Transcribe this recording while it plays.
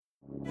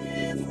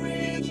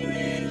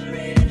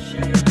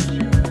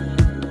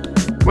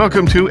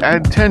Welcome to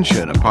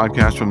Attention, a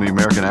podcast from the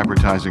American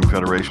Advertising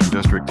Federation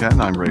District 10.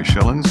 I'm Ray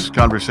Schillens.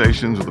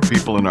 Conversations with the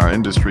people in our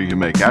industry who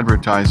make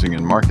advertising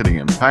and marketing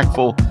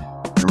impactful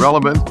and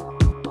relevant,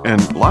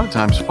 and a lot of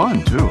times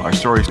fun, too. Our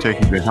stories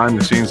take you behind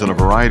the scenes on a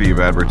variety of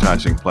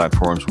advertising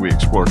platforms. We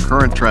explore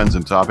current trends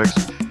and topics.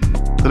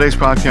 Today's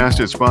podcast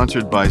is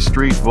sponsored by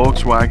Street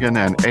Volkswagen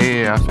and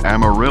AAF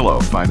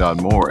Amarillo. Find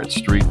out more at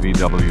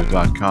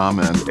streetvw.com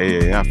and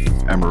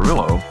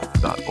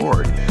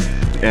aafamarillo.org.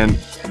 And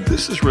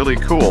this is really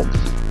cool.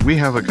 We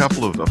have a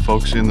couple of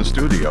folks in the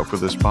studio for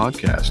this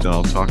podcast, and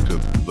I'll talk to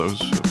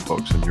those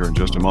folks in here in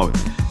just a moment.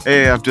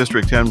 AAF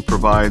District 10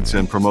 provides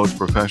and promotes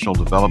professional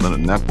development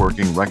and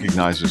networking,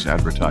 recognizes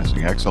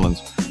advertising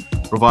excellence,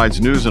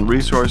 provides news and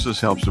resources,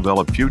 helps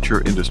develop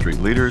future industry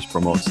leaders,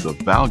 promotes the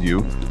value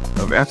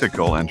of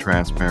ethical and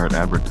transparent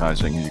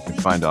advertising. You can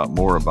find out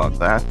more about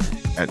that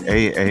at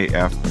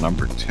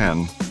aaf10.org.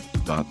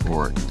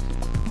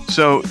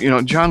 So,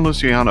 John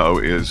Luciano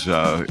is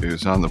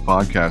on the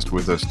podcast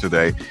with us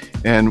today,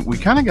 and we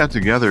kind of got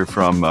together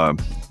from an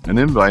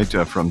invite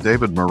from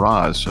David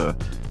Meraz,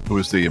 who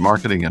is the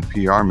marketing and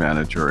PR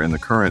manager and the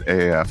current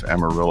AAF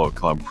Amarillo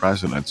Club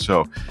president.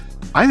 So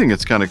I think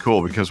it's kind of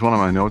cool because one of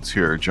my notes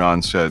here,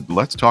 John said,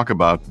 let's talk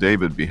about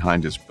David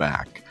behind his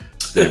back.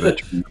 David,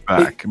 turn your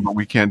back. But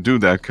we can't do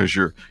that because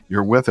you're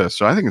with us.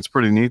 So I think it's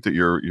pretty neat that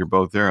you're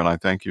both there, and I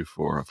thank you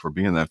for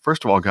being that.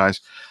 First of all,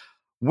 guys,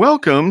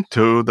 welcome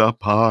to the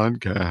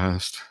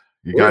podcast.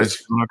 You guys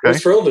doing okay? We're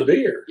thrilled to be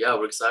here. Yeah,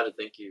 we're excited.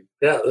 Thank you.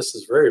 Yeah, this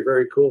is very,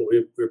 very cool.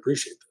 We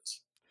appreciate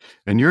this.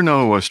 And you're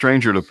no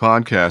stranger to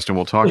podcast, and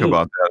we'll talk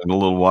about that in a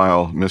little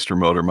while, Mr.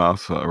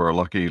 Motormouth, or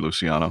Lucky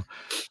Luciano,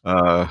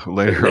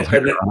 later on.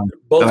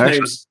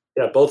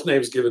 Both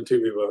names given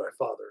to me by my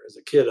father. As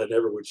a kid, I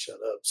never would shut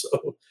up,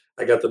 so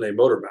I got the name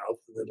Motormouth,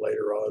 and then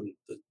later on,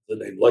 the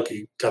name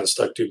Lucky kind of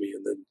stuck to me,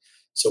 and then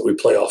so we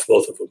play off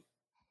both of them.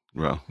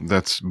 Well,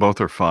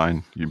 both are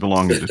fine. You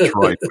belong in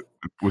Detroit.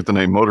 With the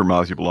name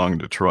Motormouth, you belong in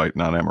Detroit,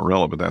 not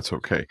Amarillo, but that's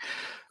okay.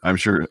 I'm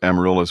sure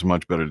Amarillo is a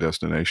much better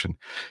destination.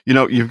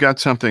 You've got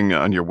something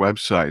on your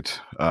website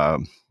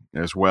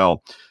as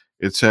well.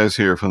 It says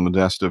here, from the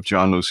desk of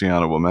John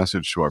Luciano, a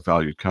message to our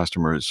valued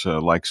customers.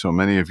 Like so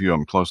many of you,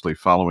 I'm closely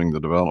following the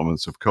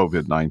developments of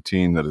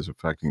COVID-19 that is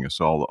affecting us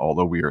all,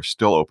 although we are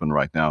still open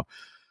right now.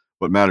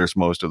 What matters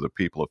most are the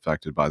people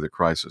affected by the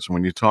crisis.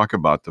 When you talk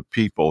about the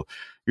people,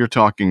 you're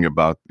talking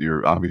about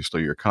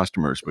obviously your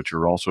customers, but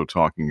you're also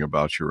talking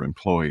about your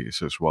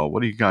employees as well.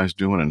 What are you guys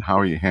doing, and how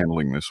are you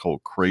handling this whole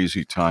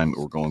crazy time that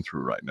we're going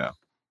through right now?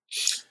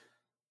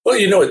 Well,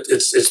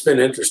 it's been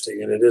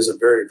interesting, and it is a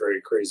very,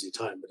 very crazy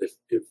time. But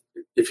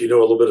if you know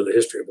a little bit of the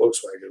history of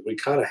Volkswagen, we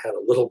kind of had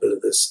a little bit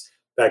of this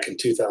back in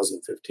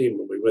 2015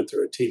 when we went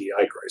through a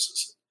TDI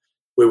crisis.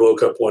 We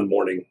woke up one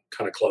morning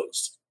kind of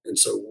closed, and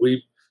so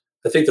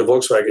I think the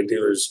Volkswagen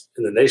dealers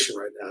in the nation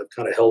right now have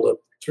kind of held up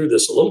through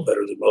this a little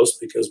better than most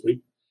because we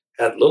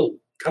had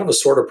kind of a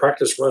sort of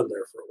practice run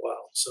there for a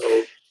while.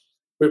 So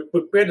we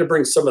had to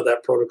bring some of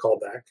that protocol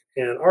back.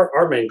 And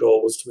our main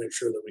goal was to make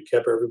sure that we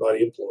kept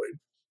everybody employed.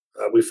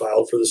 We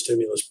filed for the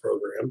stimulus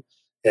program,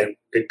 and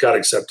it got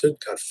accepted,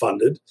 got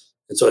funded.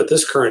 And so at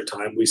this current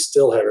time, we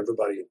still have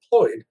everybody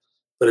employed,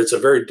 but it's a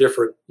very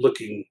different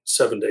looking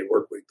 7-day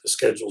work week. The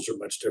schedules are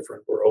much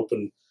different. We're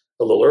open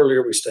a little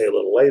earlier, we stay a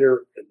little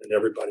later, and then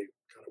everybody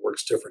kind of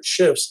works different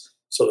shifts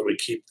so that we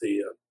keep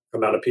the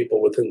amount of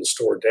people within the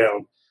store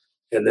down.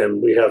 And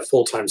then we have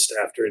full-time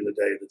staff during the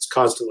day that's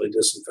constantly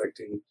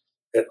disinfecting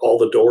at all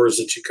the doors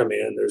that you come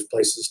in. There's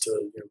places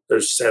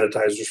there's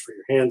sanitizers for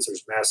your hands.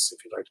 There's masks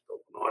if you'd like to put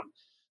one on.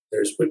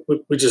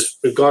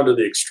 We've gone to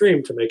the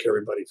extreme to make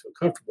everybody feel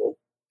comfortable.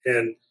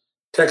 And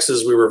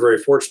Texas, we were very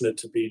fortunate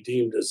to be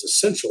deemed as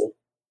essential,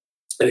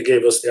 and it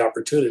gave us the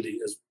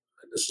opportunity, as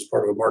this is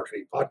part of a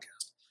marketing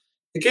podcast,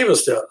 it gave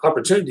us the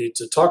opportunity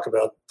to talk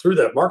about through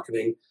that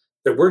marketing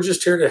that we're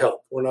just here to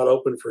help. We're not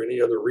open for any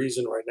other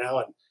reason right now.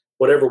 And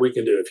whatever we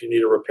can do, if you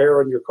need a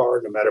repair on your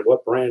car, no matter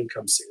what brand,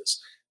 come see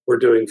us. We're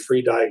doing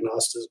free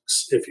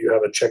diagnostics. If you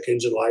have a check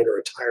engine light or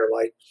a tire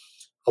light,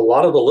 a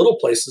lot of the little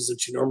places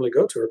that you normally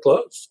go to are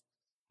closed.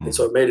 And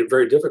so it made it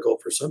very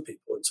difficult for some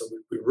people. And so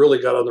we really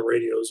got on the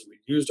radios, and we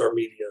used our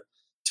media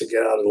to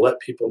get out and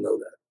let people know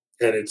that.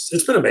 And it's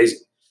been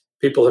amazing.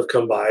 People have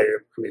come by.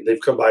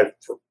 They've come by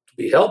to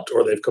be helped,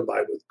 or they've come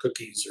by with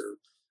cookies or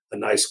a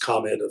nice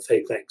comment of,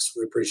 hey, thanks.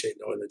 We appreciate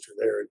knowing that you're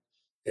there.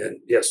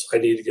 And yes, I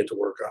need to get to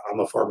work. I'm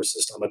a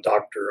pharmacist. I'm a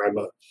doctor. I'm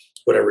a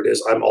whatever it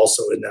is. I'm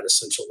also in that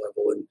essential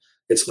level. And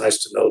it's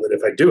nice to know that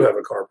if I do have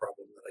a car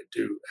problem, that I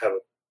do have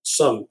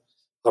some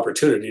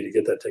opportunity to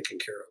get that taken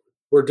care of.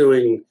 We're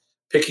doing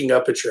picking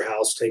up at your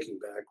house, taking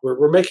back.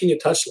 We're making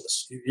it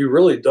touchless. You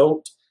really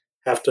don't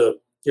have to,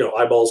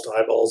 eyeballs to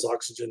eyeballs,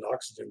 oxygen to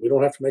oxygen. We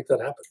don't have to make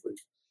that happen.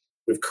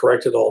 We've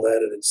corrected all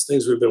that, and it's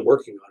things we've been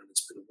working on. And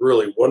it's been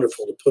really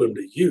wonderful to put them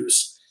to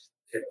use,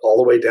 all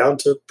the way down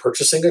to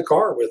purchasing a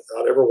car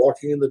without ever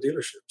walking in the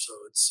dealership. So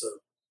it's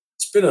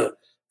been a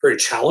very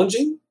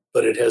challenging,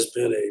 but it has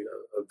been a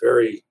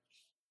very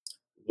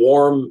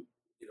warm,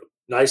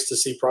 nice to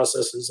see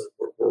processes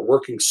that we're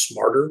working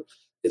smarter.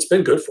 It's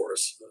been good for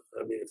us.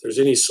 I mean, if there's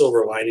any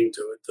silver lining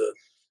to it, the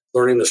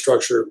learning the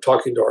structure,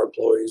 talking to our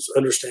employees,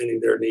 understanding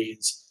their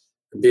needs,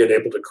 and being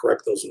able to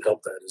correct those and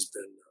help that has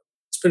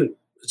been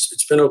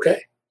it's been okay.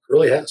 It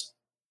really has.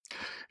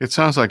 It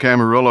sounds like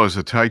Amarillo is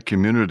a tight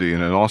community,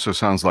 and it also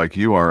sounds like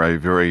you are a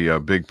very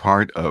big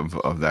part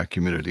of that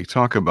community.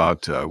 Talk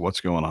about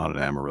what's going on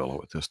in Amarillo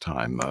at this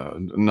time,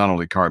 not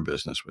only car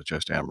business, but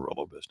just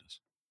Amarillo business.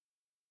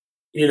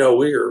 You know,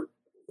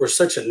 we're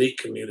such a neat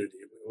community.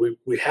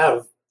 We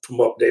have, from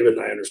what David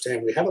and I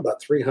understand, we have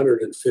about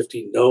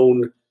 350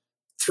 known,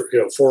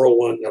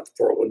 401, not the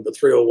 401, but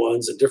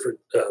 301s and different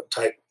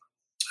type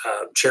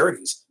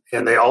charities,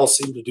 and they all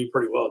seem to do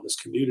pretty well. This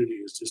community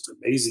is just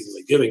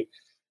amazingly giving,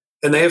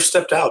 and they have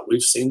stepped out.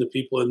 We've seen the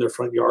people in their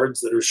front yards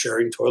that are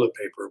sharing toilet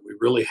paper. We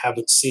really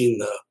haven't seen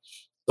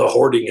the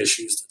hoarding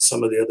issues that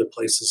some of the other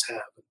places have.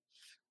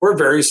 We're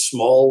very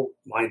small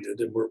minded,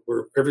 and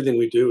we're everything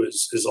we do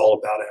is all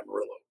about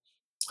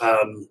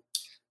Amarillo.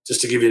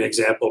 Just to give you an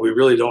example, we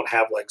really don't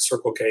have like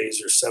Circle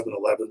K's or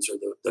 7-Elevens or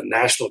the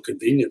national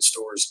convenience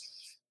stores.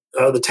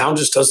 The town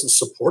just doesn't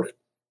support it.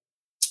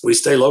 We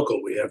stay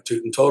local. We have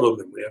Toot and Totem,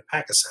 and we have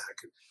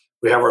Packasack. And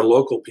we have our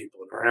local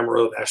people, and our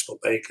Amarillo National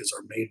Bank is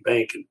our main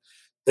bank, and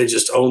they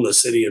just own the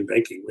city in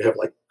banking. We have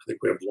I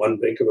think we have one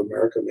Bank of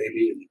America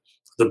maybe, and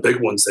the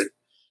big ones that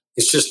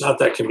it's just not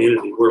that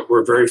community.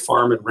 We're very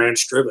farm and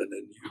ranch driven,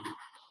 and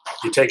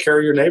you take care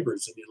of your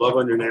neighbors, and you love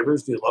on your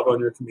neighbors, and you love on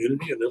your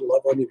community, and they'll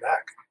love on you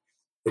back.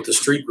 With the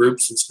street group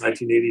since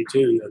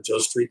 1982, Joe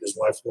Street and his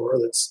wife Laura,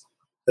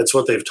 that's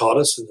what they've taught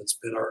us, and it's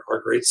been our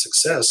great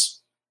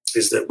success.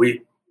 Is that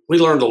we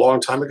learned a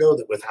long time ago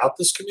that without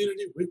this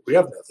community, we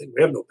have nothing.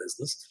 We have no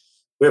business.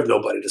 We have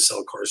nobody to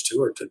sell cars to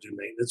or to do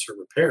maintenance or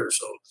repair.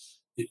 So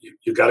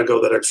you got to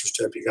go that extra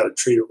step. You got to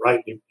treat it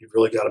right. You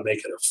really got to make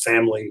it a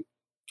family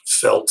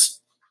felt,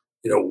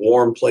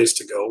 warm place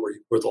to go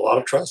with a lot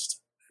of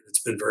trust.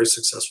 It's been very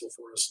successful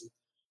for us. And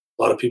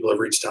a lot of people have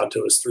reached out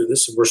to us through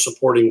this, and we're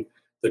supporting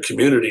the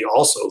community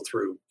also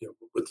through,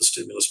 with the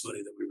stimulus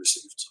money that we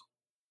received. So.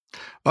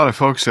 A lot of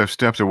folks have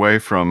stepped away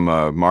from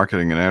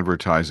marketing and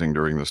advertising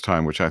during this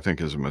time, which I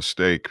think is a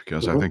mistake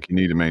because I think you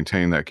need to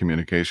maintain that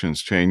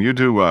communications chain. You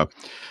do a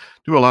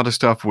lot of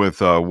stuff with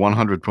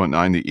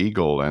 100.9 The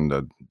Eagle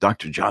and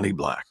Dr. Johnny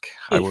Black.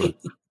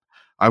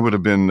 I would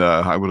have been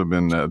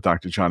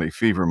Dr. Johnny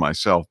Fever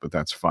myself, but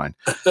that's fine.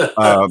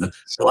 I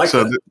like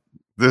so that.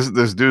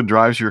 This dude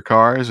drives your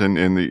cars and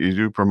you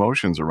do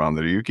promotions around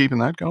it. Are you keeping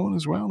that going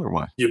as well, or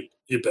what? You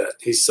bet.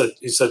 He's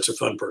such a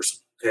fun person,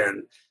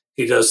 and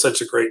he does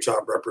such a great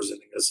job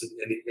representing us.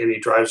 And he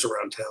drives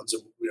around towns,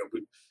 and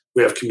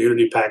we have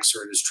community packs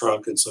are in his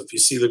trunk, and so if you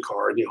see the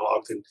car and you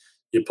honk and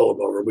you pull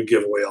him over, we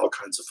give away all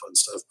kinds of fun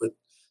stuff. But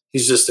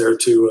he's just there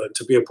to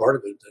be a part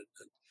of it.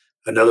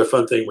 Another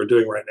fun thing we're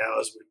doing right now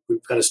is we've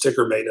had a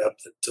sticker made up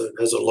that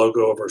has a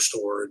logo of our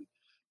store,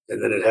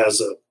 and then it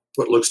has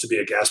what looks to be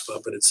a gas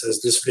pump, and it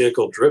says this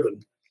vehicle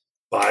driven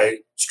by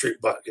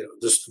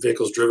this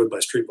vehicle is driven by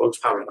Street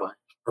Volkswagen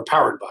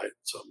powered by it.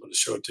 So I'm going to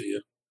show it to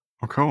you.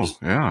 Oh, cool.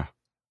 Yeah.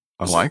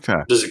 I like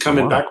that. Does it come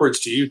in backwards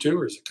to you too,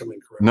 or is it coming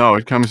correct? No,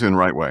 it comes in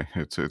right way.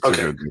 It's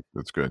okay.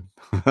 It's good.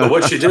 But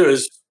what you do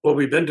is what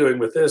we've been doing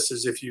with this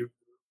is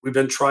we've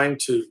been trying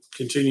to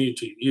continue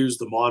to use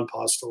the Ma and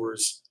Pa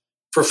stores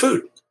for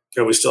food.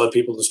 We still have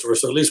people in the store,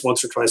 so at least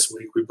once or twice a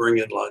week we bring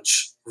in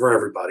lunch for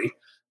everybody.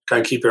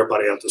 Kind of keep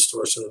everybody out the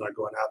store so they're not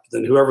going out. But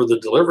then whoever the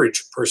delivery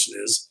person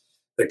is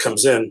that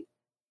comes in,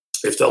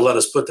 if they'll let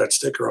us put that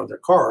sticker on their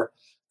car,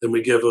 then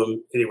we give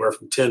them anywhere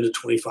from $10 to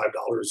 $25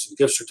 in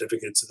gift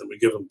certificates, and then we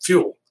give them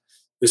fuel.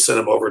 We send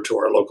them over to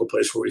our local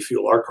place where we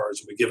fuel our cars,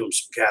 and we give them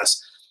some gas.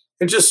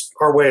 And just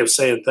our way of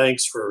saying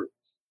thanks for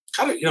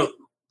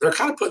they're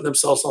kind of putting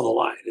themselves on the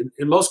line.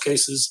 In most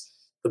cases,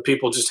 the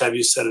people just have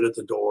you set it at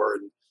the door,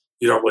 and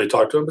you don't really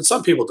talk to them. But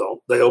some people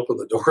don't. They open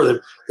the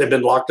door. They've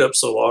been locked up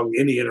so long,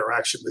 any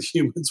interaction with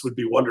humans would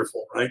be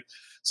wonderful, right?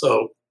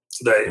 So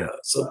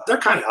they're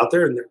kind of out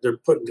there, and they're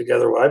putting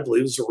together what I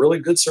believe is a really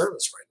good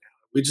service right now.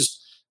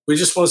 We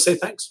just want to say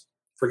thanks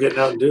for getting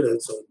out and do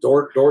that. So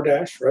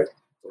DoorDash, right?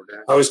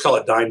 DoorDash. I always call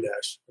it Dine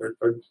Dash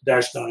or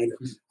Dash 9.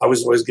 I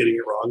was always getting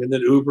it wrong. And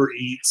then Uber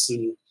Eats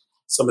and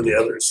some of the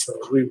others. So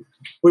we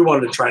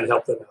wanted to try and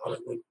help them out.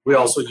 And then we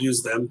also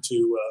use them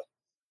to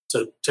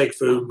take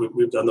food.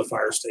 We've done the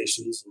fire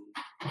stations.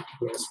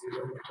 And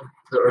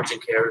the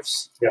urgent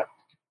cares. Yeah.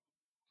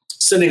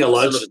 Sending a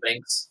lunch. Some of the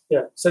banks.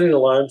 Yeah, sending a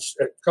lunch.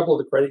 A couple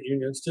of the credit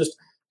unions. Just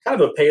kind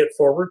of a pay it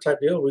forward type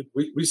deal.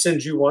 We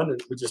send you one,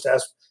 and we just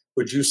ask,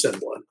 would you send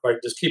one? Right,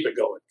 just keep it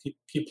going.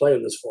 Keep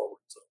playing this forward.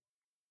 So.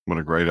 What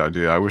a great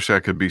idea! I wish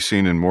that could be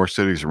seen in more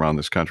cities around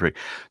this country.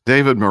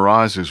 David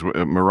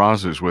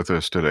Meraz is with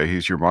us today.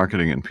 He's your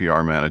marketing and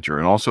PR manager,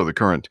 and also the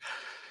current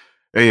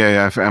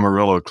AAF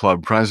Amarillo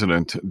Club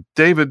president.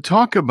 David,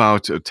 talk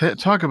about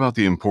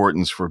the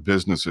importance for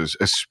businesses,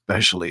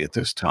 especially at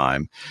this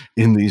time,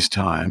 in these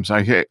times.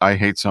 I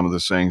hate some of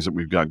the sayings that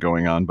we've got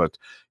going on, but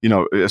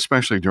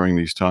especially during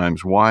these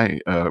times,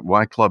 why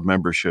club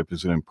membership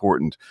is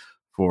important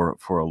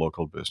for a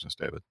local business,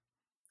 David?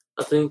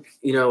 I think,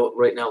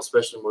 right now,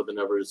 especially more than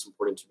ever, it's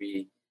important to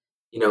be,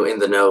 in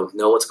the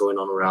know what's going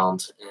on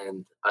around.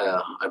 And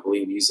I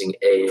believe using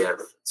AAF,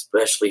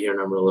 especially here in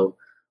Amarillo,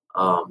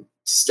 to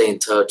stay in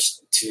touch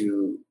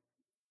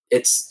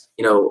it's,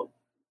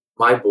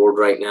 my board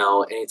right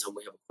now, anytime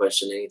we have a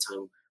question,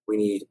 anytime we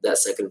need that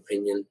second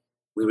opinion,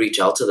 we reach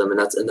out to them. And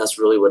that's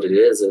really what it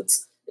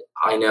is.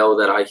 I know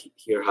that I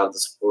here have the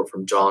support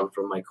from John,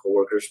 from my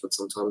coworkers, but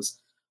sometimes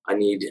I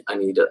need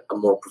a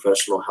more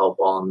professional help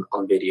on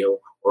video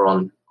or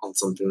on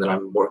something that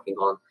I'm working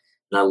on.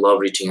 And I love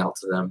reaching out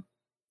to them.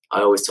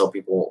 I always tell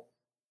people,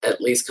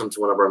 at least come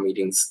to one of our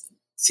meetings,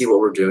 see what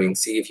we're doing,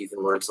 see if you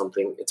can learn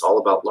something. It's all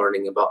about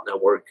learning, about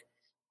network.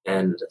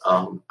 And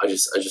I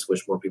just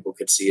wish more people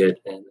could see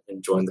it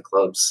and join the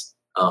clubs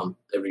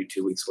every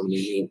 2 weeks when we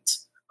meet.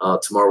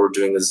 Tomorrow we're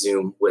doing a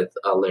Zoom with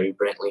Larry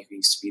Brantley, who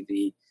used to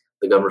be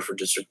the governor for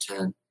District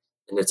 10.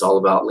 And it's all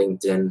about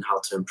LinkedIn,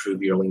 how to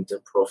improve your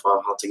LinkedIn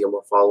profile, how to get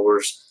more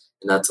followers.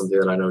 And that's something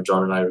that I know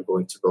John and I are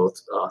going to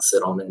both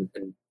sit on.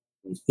 And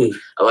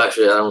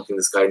actually, I don't think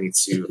this guy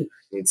needs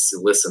to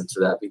listen to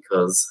that,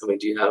 because,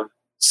 do you have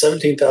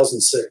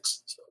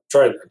 17,006? So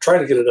try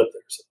to get it up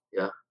there. So.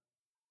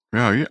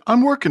 Yeah,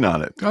 I'm working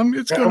on it.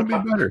 It's going to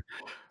be better.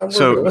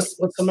 So, what's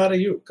the matter with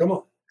you? Come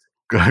on.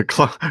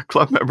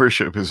 Club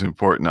membership is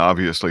important,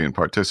 obviously, and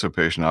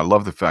participation. I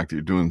love the fact that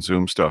you're doing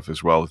Zoom stuff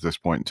as well at this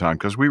point in time,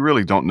 because we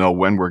really don't know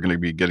when we're going to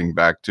be getting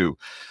back to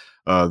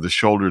the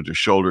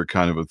shoulder-to-shoulder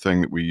kind of a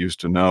thing that we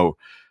used to know.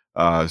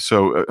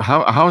 So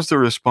how's the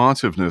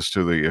responsiveness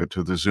to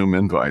the Zoom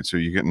invites? Are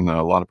you getting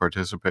a lot of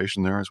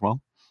participation there as well?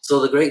 So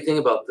the great thing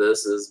about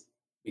this is,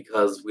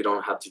 because we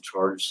don't have to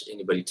charge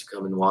anybody to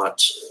come and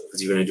watch,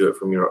 because you're going to do it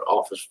from your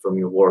office, from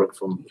your work,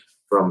 from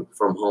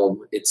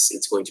home.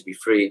 It's going to be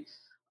free.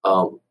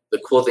 The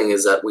cool thing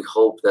is that we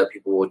hope that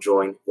people will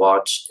join,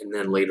 watch, and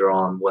then later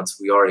on, once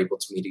we are able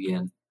to meet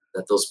again,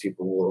 that those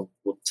people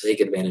will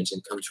take advantage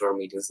and come to our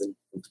meetings and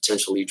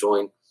potentially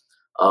join.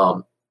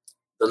 The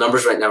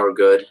numbers right now are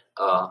good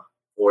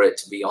for it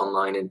to be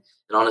online. And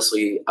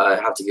honestly, I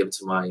have to give it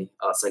to my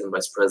second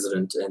vice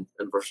president and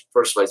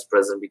first vice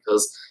president,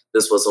 because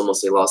this was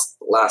almost a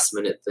last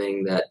minute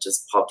thing that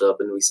just popped up,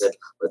 and we said,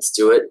 let's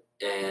do it.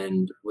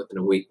 And within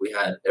a week, we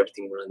had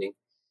everything running.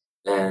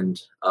 And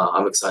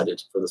I'm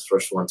excited for this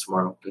first one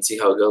tomorrow and see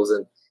how it goes.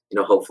 And,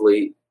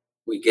 hopefully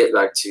we get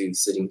back to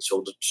sitting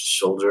shoulder to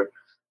shoulder.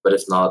 But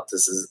if not,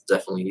 this is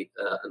definitely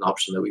an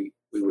option that we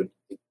would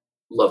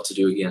love to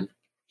do again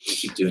and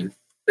keep doing.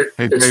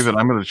 Hey, David,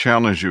 I'm going to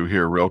challenge you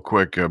here real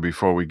quick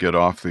before we get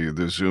off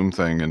the Zoom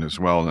thing and as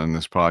well in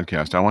this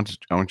podcast. I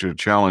want you to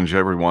challenge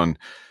everyone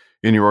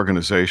in your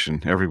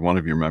organization, every one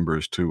of your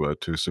members, to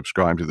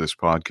subscribe to this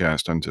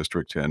podcast on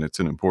District 10. It's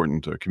an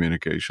important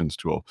communications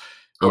tool.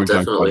 We've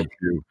definitely done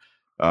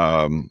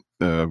quite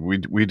a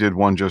few. We did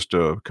one just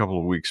a couple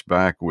of weeks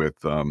back with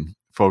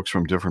folks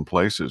from different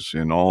places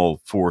in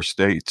all 4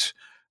 states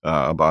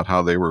about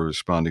how they were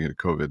responding to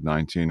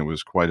COVID-19. It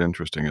was quite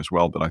interesting as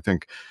well. But I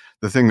think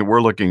the thing that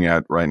we're looking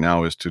at right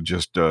now is to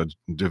just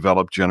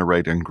develop,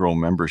 generate, and grow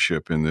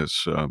membership in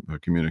this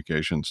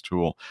communications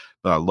tool.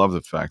 But I love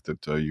the fact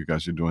that you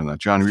guys are doing that.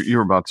 John, you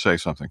were about to say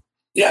something.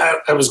 Yeah,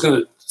 I was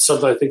going to,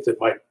 something I think that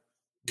might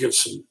give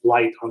some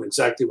light on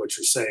exactly what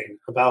you're saying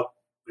about,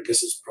 I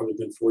guess it's probably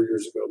been 4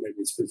 years ago, maybe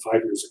it's been 5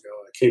 years ago,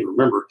 I can't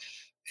remember.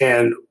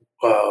 And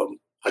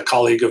a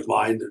colleague of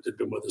mine that had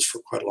been with us for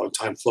quite a long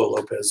time, Flo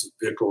Lopez,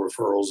 Vehicle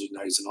Referrals, and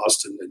now he's in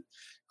Austin. And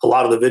a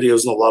lot of the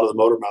videos and a lot of the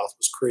Motor Mouth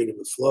was created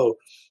with Flo.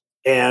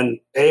 And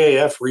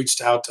AAF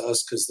reached out to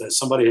us because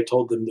somebody had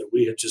told them that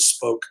we had just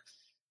spoke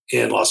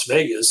in Las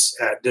Vegas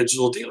at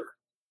Digital Dealer,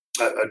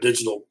 a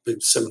digital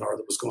big seminar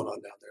that was going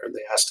on down there. And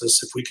they asked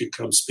us if we could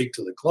come speak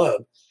to the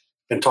club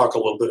and talk a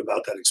little bit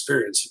about that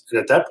experience. And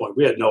at that point,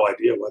 we had no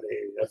idea what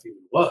AAF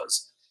even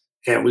was.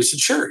 And we said,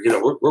 sure,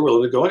 we're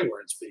willing to go anywhere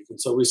and speak. And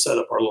so we set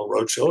up our little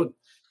roadshow, and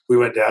we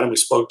went down and we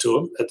spoke to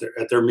them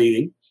at their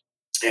meeting.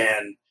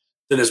 And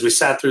then as we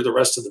sat through the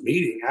rest of the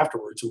meeting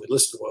afterwards and we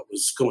listened to what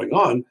was going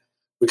on,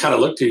 we kind of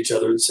looked at each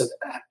other and said,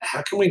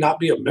 how can we not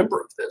be a member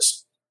of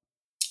this?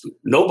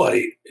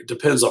 Nobody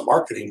depends on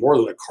marketing more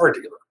than a car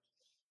dealer.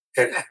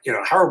 And,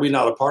 how are we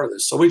not a part of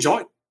this? So we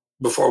joined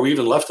before we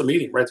even left the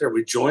meeting right there.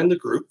 We joined the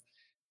group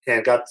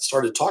and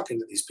started talking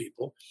to these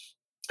people.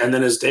 And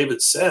then, as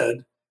David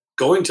said,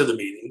 going to the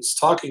meetings,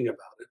 talking about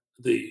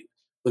it,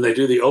 when they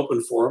do the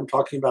open forum,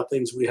 talking about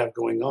things we have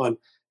going on,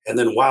 and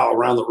then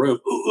around the room,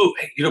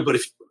 hey, but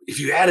if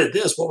you added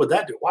this, what would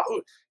that do? Wow.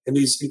 And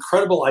these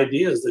incredible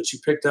ideas that you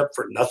picked up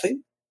for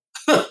nothing.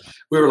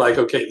 We were like,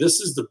 okay, this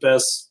is the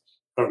best.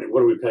 I don't know,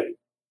 what do we pay?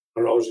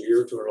 $100 a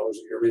year, $200 a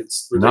year. I mean,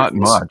 it's ridiculous. Not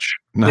much.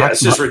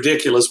 It's just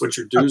ridiculous what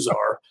your dues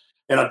are.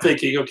 And I'm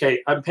thinking, okay,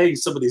 I'm paying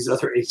some of these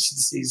other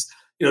agencies,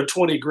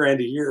 $20,000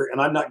 a year,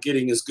 and I'm not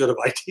getting as good of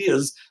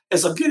ideas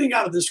as I'm getting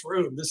out of this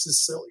room. This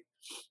is silly.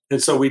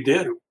 And so we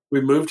did.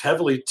 We moved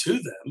heavily to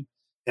them,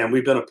 and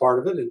we've been a part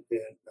of it. And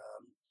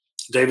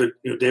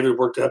David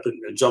worked up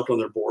and jumped on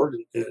their board,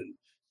 and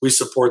we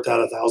support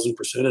that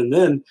 1,000%. And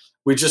then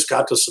we just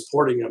got to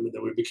supporting them, and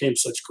then we became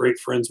such great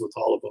friends with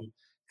all of them.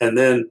 And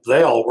then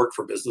they all work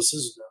for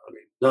businesses. I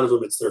mean, none of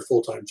them, it's their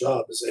full-time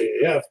job as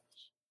AAF.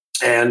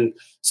 And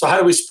so how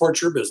do we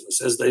support your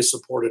business as they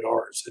supported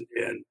ours?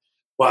 And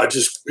wow,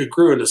 it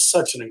grew into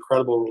such an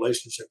incredible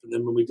relationship. And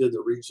then when we did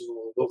the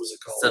regional, what was it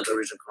called? Central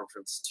Region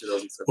Conference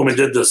 2007. When we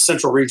did the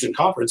Central Region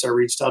Conference, I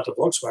reached out to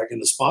Volkswagen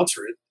to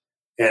sponsor it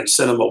and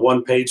sent them a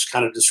one-page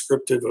kind of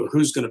descriptive of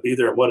who's going to be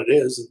there and what it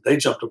is. And they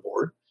jumped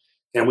aboard.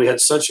 And we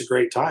had such a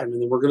great time.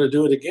 And then we're going to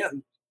do it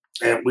again.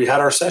 And we had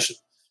our session.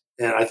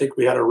 And I think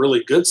we had a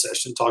really good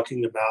session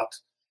talking about,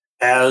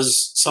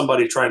 as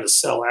somebody trying to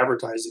sell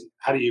advertising,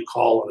 how do you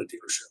call on a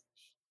dealership?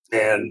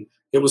 And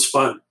it was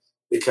fun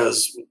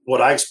because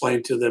what I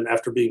explained to them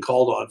after being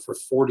called on for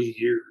 40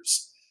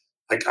 years,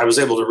 I was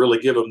able to really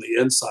give them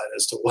the insight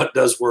as to what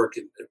does work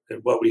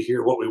and what we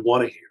hear, what we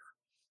want to hear.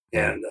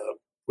 And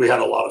we had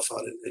a lot of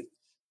fun. And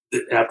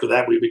after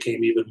that, we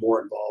became even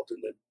more involved. And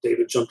then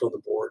David jumped on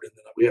the board. And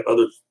then we have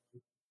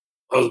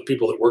other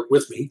people that work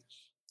with me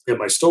in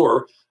my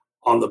store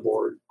on the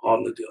board,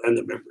 on the deal, and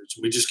the members.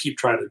 We just keep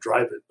trying to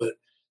drive it. But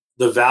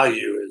the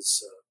value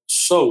is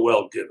so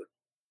well given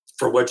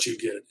for what you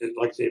get. And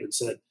like David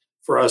said,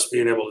 for us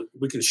being able to,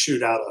 we can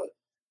shoot out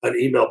an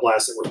email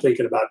blast that we're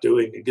thinking about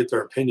doing and get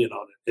their opinion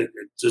on it.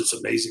 It's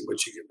amazing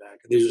what you get back.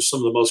 And these are some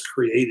of the most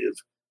creative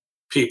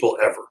people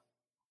ever.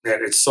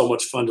 And it's so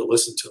much fun to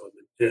listen to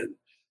them and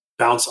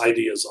bounce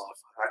ideas off.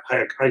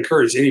 I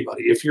encourage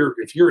anybody, if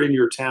you're in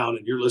your town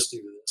and you're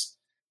listening to this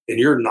and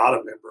you're not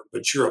a member,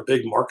 but you're a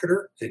big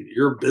marketer and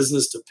your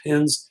business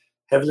depends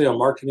heavily on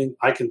marketing,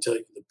 I can tell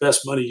you the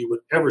best money you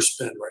would ever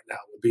spend right now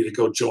would be to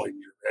go join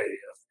your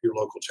AAF, your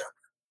local chapter.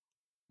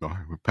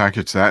 We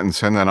package that and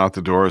send that out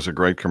the door as a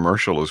great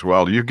commercial as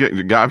well.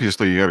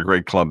 Obviously you got a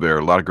great club there,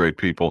 a lot of great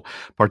people,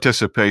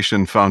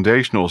 participation,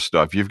 foundational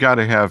stuff. You got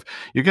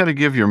to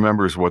give your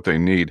members what they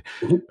need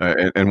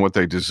and what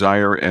they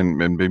desire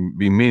and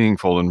be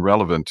meaningful and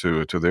relevant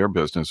to their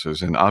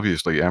businesses. And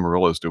obviously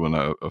Amarillo is doing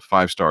a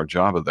 5-star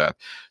job of that.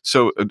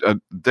 So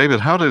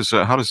David, how does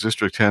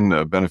District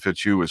 10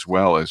 benefit you as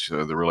well as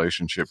the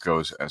relationship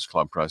goes as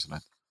club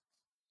president?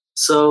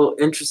 So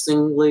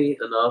interestingly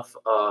enough,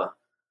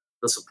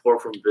 the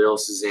support from Bill,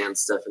 Suzanne,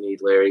 Stephanie,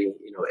 Larry,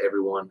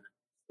 everyone,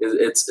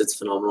 it's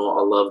phenomenal.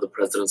 I love the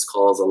president's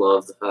calls. I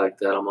love the fact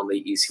that I'm on the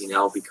EC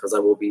now because I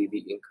am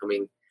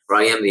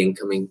the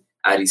incoming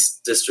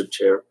Addie's district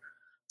chair.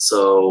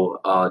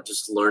 So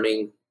just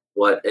learning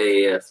what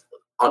AAF,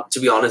 to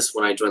be honest,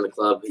 when I joined the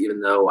club,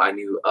 even though I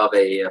knew of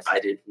AAF,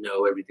 I didn't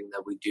know everything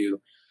that we do.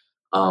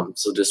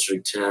 So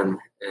District 10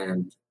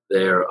 and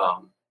their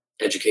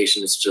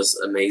education is just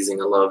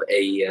amazing. I love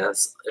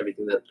AES,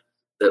 everything that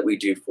we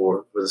do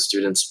for the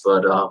students,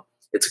 but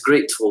it's a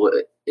great tool.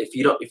 If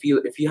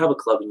you have a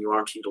club and you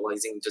aren't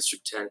utilizing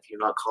District 10, if you're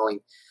not calling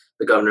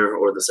the governor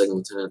or the second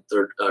lieutenant,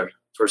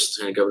 first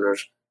lieutenant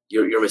governors,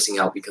 you're missing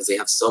out because they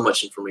have so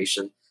much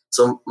information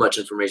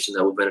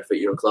that will benefit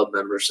your club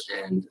members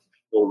and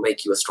will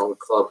make you a stronger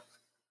club.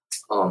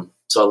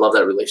 So I love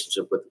that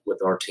relationship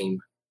with our team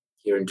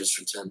here in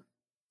District 10.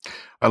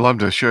 I love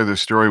to share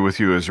this story with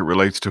you as it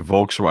relates to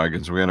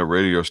Volkswagens. We had a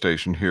radio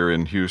station here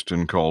in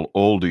Houston called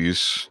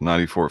Oldies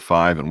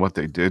 94.5, and what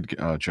they did,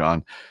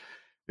 John,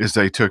 is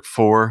they took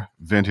 4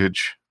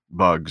 vintage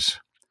Bugs,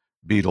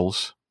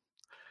 Beetles,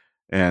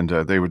 and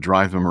they would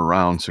drive them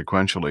around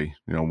sequentially,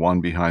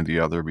 one behind the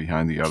other.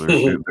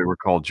 They were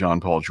called John,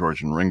 Paul,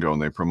 George, and Ringo,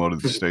 and they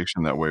promoted the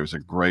station that way. It was a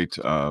great,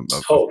 fun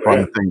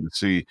thing to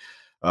see.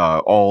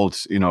 All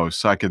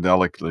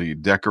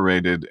psychedelically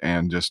decorated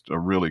and just a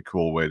really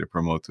cool way to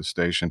promote the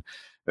station.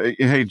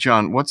 Hey,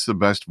 John, what's the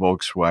best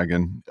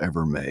Volkswagen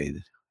ever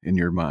made in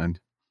your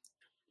mind?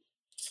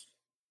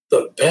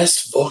 The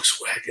best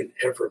Volkswagen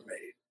ever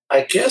made,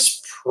 I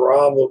guess,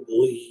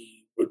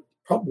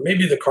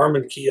 maybe the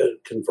Karmann Kia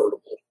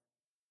convertible.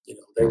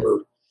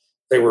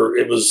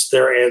 It was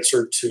their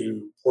answer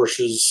to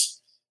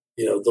Porsche's,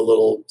 the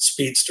little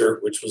Speedster,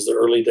 which was the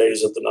early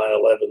days of the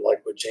 911,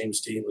 like what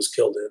James Dean was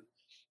killed in.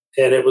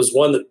 And it was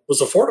one that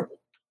was affordable,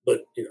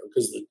 but,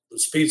 because the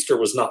Speedster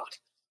was not,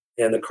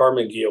 and the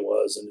Karmann Ghia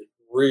was, and it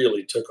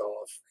really took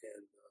off.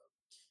 And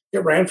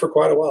it ran for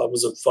quite a while. It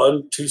was a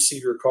fun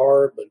 2-seater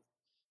car, but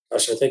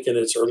gosh, I think in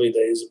its early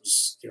days, it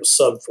was,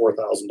 sub $4,000.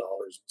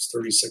 It was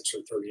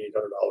 $3,600 or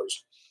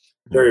 $3,800.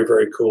 Very,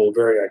 very cool,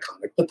 very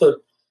iconic. But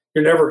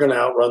you're never going to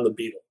outrun the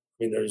Beetle.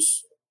 I mean,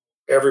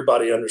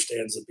 everybody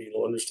understands the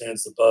Beetle,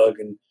 understands the Bug,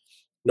 and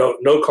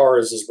no car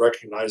is as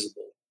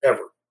recognizable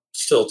ever,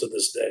 still to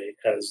this day,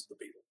 as the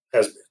Beetle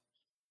has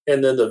been.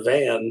 And then the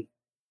van,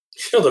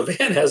 the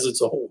van has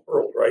its own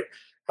world, right?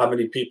 How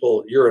many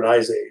people your and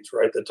I's age,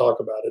 right, that talk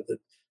about it, that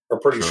are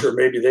pretty sure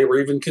maybe they were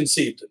even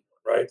conceived in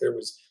one, right?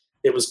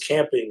 It was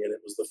camping, and it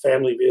was the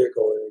family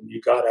vehicle, and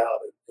you got out,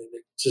 and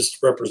it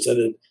just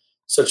represented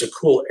such a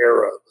cool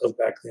era of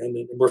back then.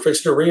 And we're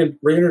fixing to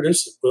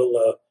reintroduce it.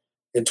 We'll,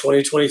 in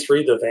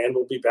 2023, the van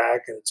will be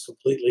back, and it's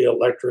completely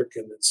electric,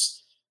 and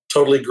it's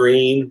totally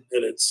green,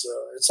 and it's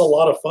a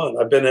lot of fun.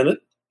 I've been in it.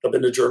 I've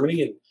been to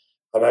Germany, and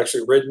I've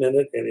actually ridden in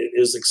it, and it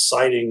is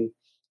exciting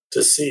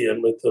to see.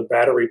 And with the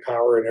battery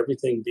power and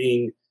everything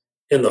being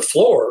in the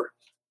floor,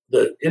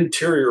 the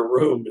interior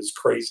room is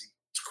crazy.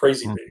 It's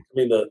crazy Mm. big. I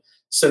mean, the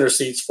center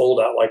seats fold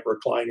out like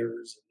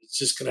recliners. It's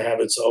just going to have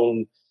its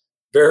own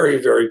very,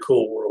 very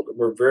cool world, and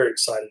we're very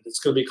excited. It's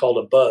going to be called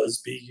a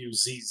Buzz,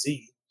 Buzz,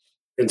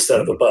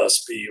 instead of a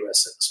bus,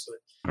 Buss.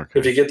 But if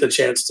Okay. you get the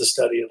chance to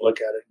study and look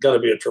at it, going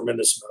to be a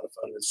tremendous amount of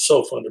fun. It's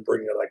so fun to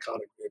bring that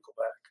iconic vehicle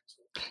back.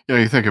 Yeah,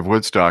 you think of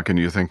Woodstock, and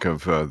you think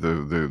of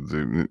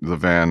the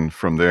van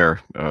from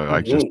there.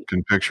 I just Mhm.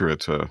 can picture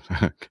it.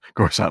 Of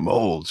course, I'm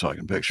old, so I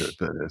can picture it,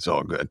 but it's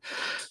all good.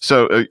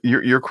 So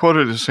you're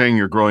quoted as saying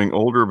you're growing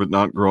older, but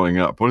not growing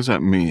up. What does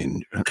that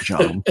mean,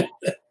 John?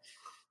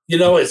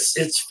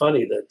 It's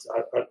funny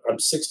that I'm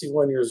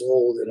 61 years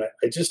old, and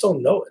I just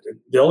don't know it.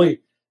 And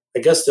I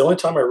guess the only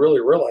time I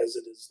really realize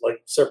it is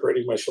like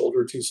separating my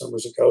shoulder 2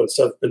 summers ago. It's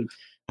stuff been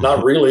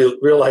not really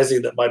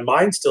realizing that my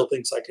mind still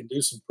thinks I can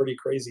do some pretty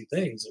crazy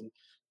things. And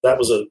that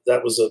was a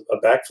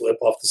backflip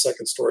off the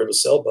second story of a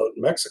sailboat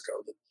in Mexico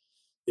that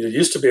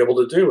used to be able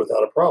to do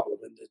without a problem.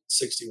 And at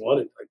 61,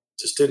 it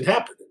just didn't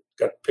happen. It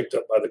got picked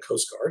up by the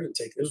Coast Guard and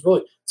taken.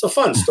 It's a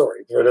fun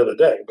story for another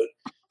day,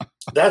 but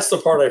that's the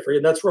part I forget.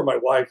 And that's where my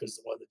wife is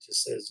the one that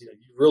just says, you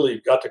really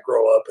got to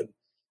grow up and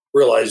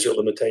realize your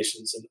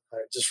limitations. And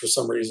just for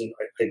some reason,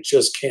 I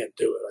just can't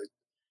do it.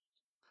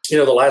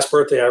 The last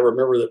birthday I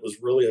remember that was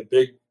really a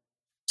big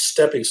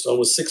stepping stone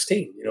was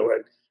 16. I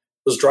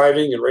was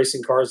driving and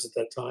racing cars at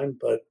that time,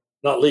 but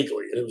not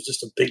legally. And it was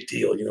just a big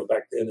deal,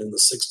 back then in the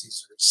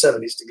 60s or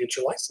 70s to get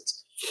your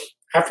license.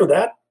 After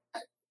that,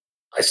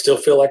 I still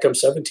feel like I'm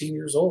 17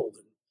 years old.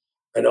 And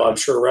I know I'm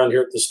sure around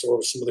here at the store,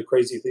 with some of the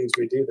crazy things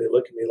we do, they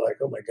look at me like,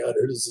 oh my God,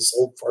 who does this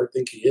old fart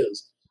think he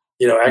is?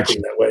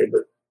 Acting that way.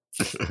 But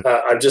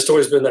I've just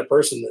always been that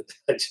person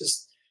that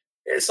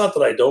it's not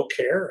that I don't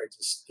care.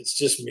 It's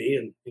just me.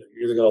 And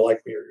you're either going to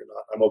like me or you're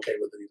not. I'm okay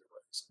with it either way.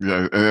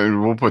 Yeah,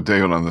 and we'll put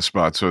David on the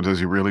spot. So does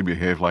he really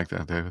behave like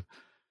that, David?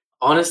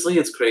 Honestly,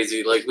 it's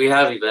crazy. Like, we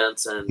have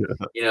events, and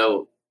Yeah.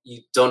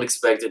 you don't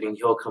expect it, and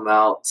he'll come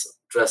out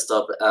dressed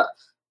up.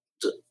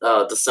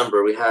 At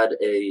December, we had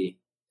an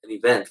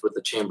event with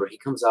the chamber. He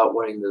comes out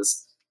wearing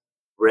this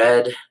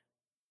red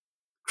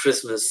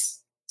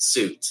Christmas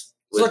suit.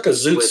 It's like a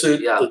zoot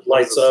suit that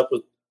lights up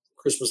with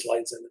Christmas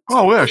lights in it.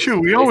 Oh, yeah,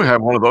 shoot. We always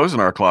have one of those in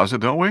our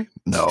closet, don't we?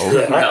 No.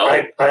 Yeah, No.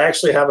 I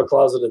actually have a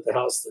closet at the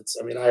house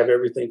I have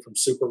everything from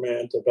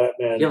Superman to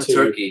Batman You have a to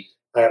turkey.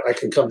 I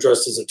can come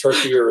dressed as a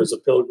turkey or as a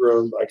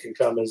pilgrim. I can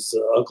come as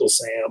Uncle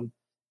Sam.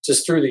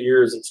 Just through the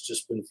years, it's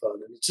just been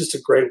fun, and it's just a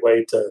great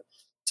way to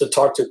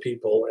talk to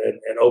people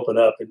and open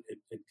up and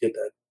get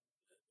that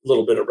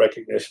little bit of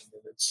recognition.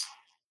 And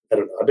I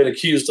don't know. I've been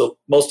accused of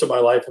most of my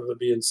life of it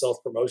being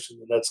self promotion,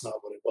 and that's not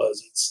what it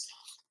was.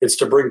 It's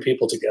to bring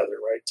people together,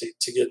 right?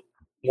 To get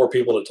more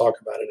people to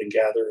talk about it and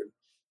gather. And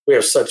we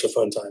have such a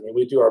fun time, and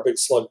we do our big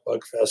Slug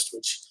Bug Fest,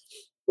 which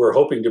we're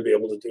hoping to be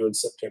able to do in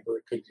September.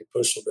 It could get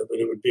pushed a little bit, but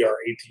it would be our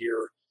 8th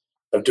year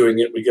of doing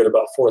it. We get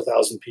about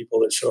 4,000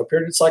 people that show up here,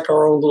 and it's like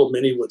our own little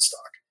mini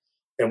Woodstock,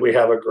 and we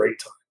have a great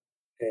time.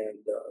 And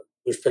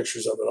there's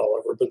pictures of it all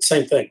over. But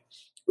same thing,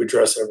 we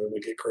dress everyone,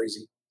 we get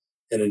crazy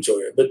and enjoy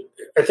it. But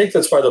I think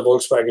that's why the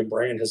Volkswagen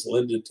brand has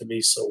lended to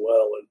me so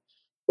well, and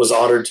was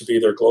honored to be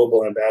their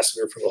global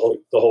ambassador for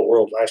the whole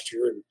world last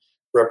year, and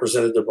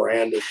represented the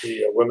brand at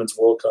the Women's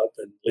World Cup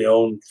in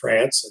Lyon,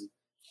 France.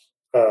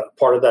 And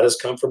part of that has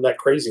come from that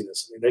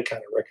craziness. I mean, they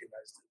kind of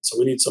recognized it. So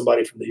we need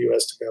somebody from the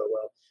U.S. to go,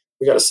 well,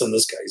 we got to send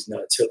this guy. He's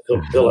nuts.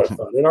 He'll have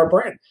fun. And our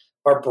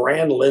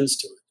brand lends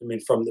to it. I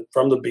mean, from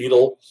the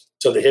Beetle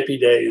to the hippie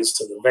days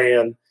to the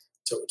van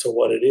to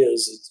what it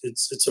is,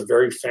 it's a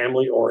very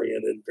family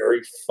oriented,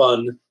 very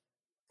fun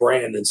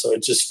brand. And so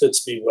it just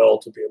fits me well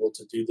to be able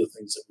to do the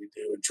things that we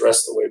do and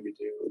dress the way we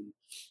do.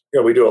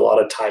 And we do a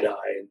lot of tie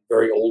dye and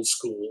very old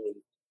school.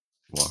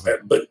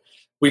 But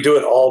we do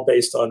it all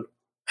based on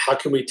how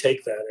can we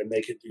take that and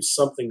make it do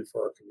something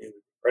for our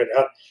community, right?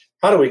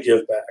 How do we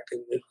give back?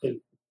 And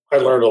I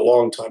learned a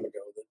long time ago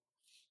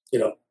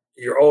that,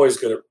 you're always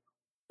going to,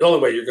 the only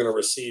way you're going to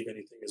receive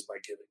anything is by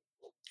giving.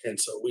 And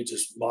so we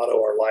just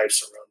motto our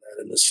lives around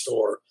that in the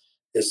store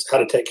is how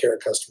to take care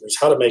of customers,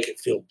 how to make it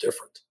feel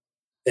different.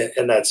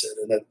 And that's it.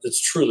 And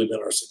it's truly been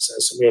our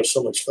success. And we have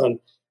so much fun.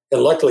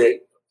 And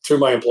luckily, through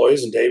my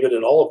employees and David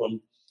and all of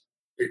them,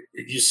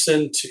 you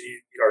tend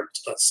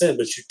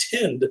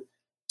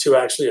to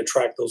actually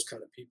attract those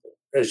kind of people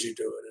as you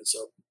do it. And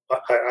so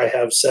I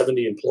have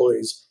 70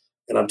 employees,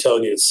 and I'm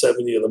telling you, it's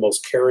 70 of the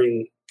most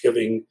caring,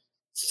 giving,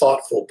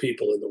 thoughtful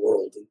people in the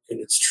world. And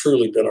it's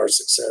truly been our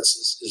success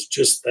is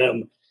just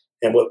them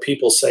and what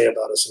people say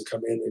about us and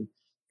come in. And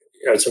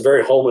it's a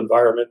very home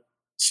environment.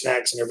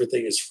 Snacks and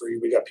everything is free.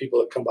 We got people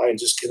that come by and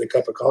just get a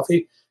cup of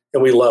coffee,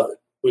 and we love it.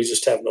 We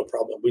just have no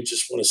problem. We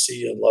just want to see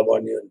you and love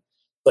on you and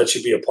let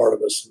you be a part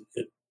of us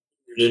and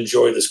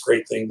enjoy this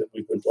great thing that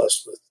we've been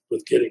blessed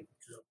with getting.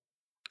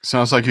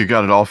 Sounds like you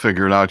got it all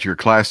figured out. Your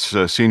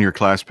senior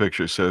class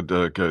picture said,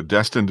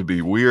 destined to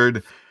be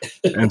weird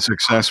and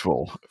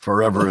successful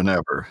forever and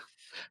ever.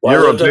 Well,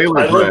 You're a Baylor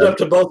I lived grad. up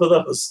to both of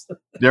those.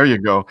 There you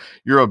go.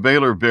 You're a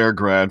Baylor Bear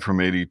grad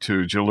from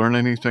 '82. Did you learn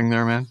anything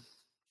there, man?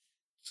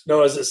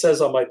 No, as it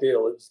says on my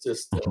deal, it's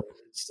just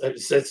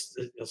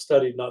it's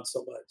studied not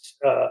so much.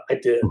 I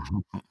did.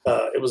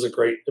 It was a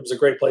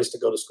great place to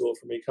go to school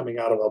for me, coming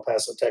out of El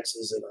Paso,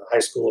 Texas, in a high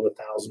school of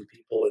 1,000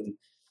 people, and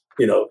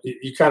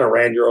you kind of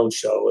ran your own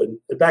show.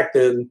 And back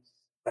then,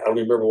 I don't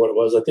remember what it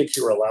was. I think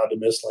you were allowed to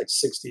miss like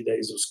 60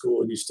 days of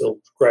school, and you still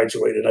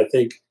graduated. I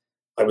think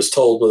I was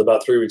told with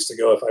about 3 weeks to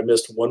go, if I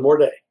missed one more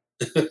day,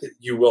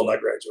 you will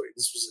not graduate.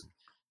 This was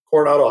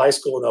Coronado High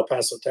School in El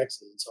Paso,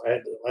 Texas. And so I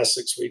had the last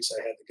 6 weeks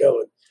I had to go.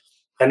 And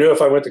I knew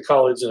if I went to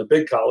college in a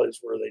big college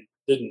where they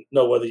didn't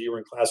know whether you were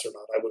in class or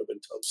not, I would have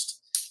been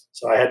toast.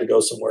 So I had to go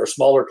somewhere,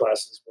 smaller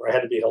classes where I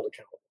had to be held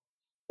accountable.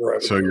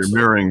 So you're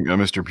mirroring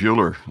Mr.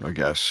 Bueller, I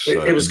guess.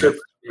 It was good.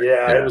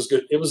 Yeah, it was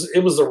good. It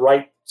was the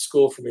right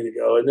school for me to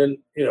go. And then,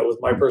 with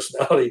my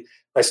personality,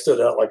 I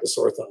stood out like a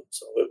sore thumb.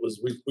 So it was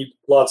we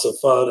lots of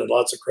fun and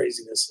lots of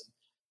craziness and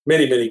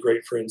many, many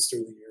great friends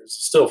through the years,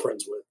 still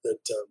friends with, that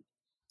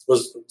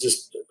was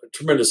just a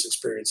tremendous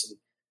experience. And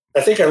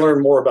I think I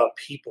learned more about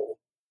people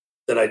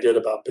than I did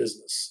about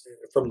business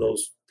from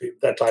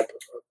that type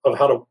of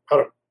how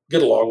to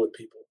get along with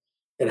people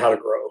and how to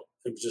grow.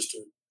 It was just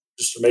an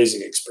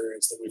amazing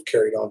experience that we've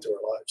carried on through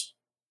our lives.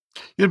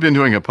 You've been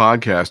doing a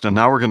podcast, and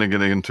now we're going to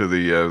get into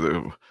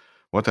the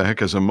what the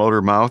heck is a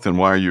motor mouth, and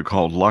why are you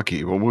called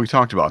Lucky? Well, we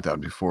talked about that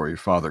before. Your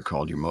father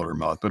called you motor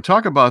mouth, but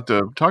talk about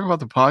the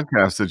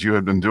podcast that you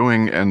had been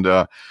doing, and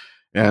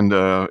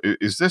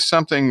is this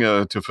something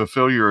to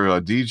fulfill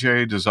your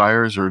DJ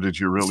desires, or did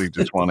you really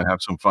just want to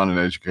have some fun and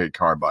educate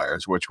car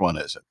buyers? Which one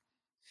is it?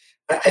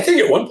 I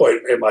think at one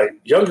point in my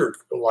younger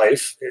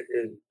life,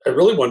 I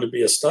really wanted to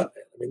be a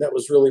stuntman. I mean, that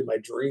was really my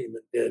dream.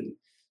 And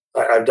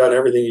I've done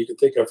everything you can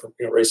think of, from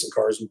racing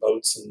cars and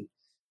boats and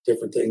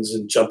different things,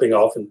 and jumping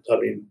off. And I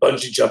mean,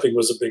 bungee jumping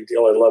was a big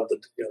deal. I loved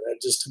it.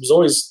 It was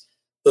always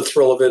the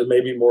thrill of it, and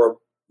maybe more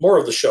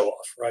of the show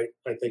off, right?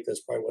 I think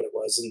that's probably what it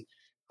was. And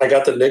I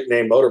got the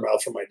nickname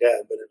Motormouth from my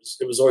dad, but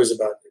it was always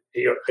about,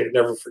 I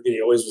never forget,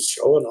 he always was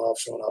showing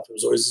off. It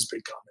was always this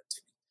big comment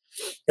to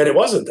me. And it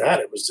wasn't that.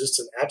 It was just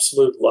an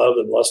absolute love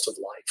and lust of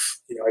life.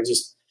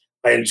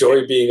 I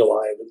enjoy being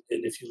alive.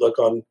 And if you look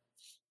on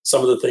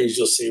some of the things,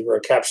 you'll see where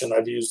a caption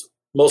I've used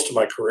most of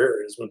my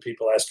career is, when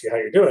people ask you how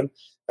you're doing,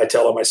 I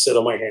tell them I sit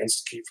on my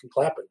hands to keep from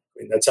clapping. I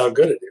mean, that's how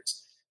good it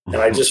is. And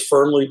I just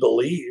firmly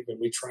believe, and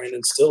we try and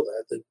instill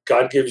that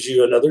God gives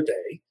you another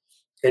day,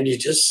 and you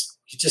just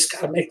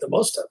got to make the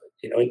most of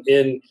it.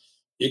 And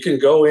you can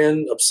go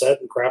in upset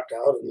and crapped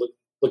out and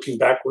looking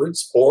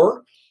backwards,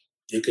 or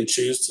you can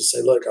choose to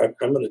say, look,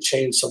 I'm going to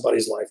change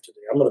somebody's life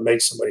today. I'm going to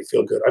make somebody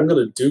feel good. I'm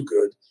going to do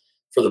good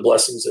for the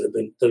blessings that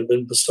have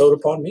been bestowed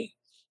upon me.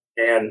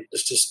 And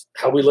it's just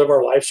how we live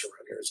our lives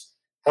around here is,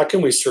 how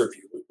can we serve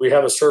you? We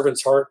have a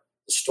servant's heart.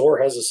 The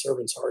store has a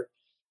servant's heart.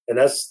 And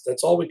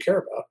that's all we care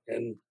about.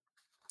 And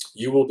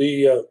you will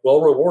be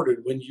well rewarded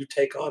when you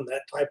take on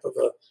that type of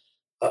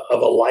a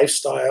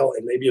lifestyle,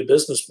 and maybe a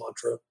business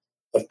mantra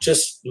of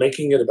just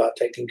making it about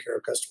taking care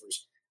of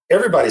customers.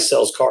 Everybody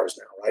sells cars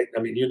now, right?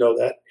 I mean, you know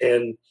that.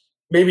 And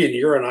maybe in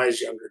your and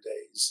I's younger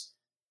days,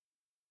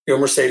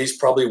 Mercedes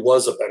probably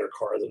was a better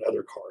car than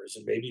other cars,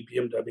 and maybe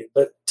BMW.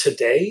 But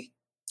today,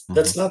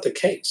 that's not the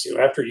case.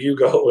 After you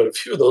go, and a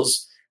few of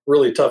those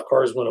really tough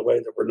cars went away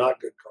that were not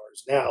good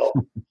cars. Now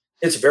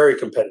it's very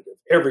competitive.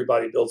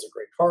 Everybody builds a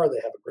great car.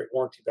 They have a great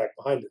warranty back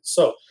behind it.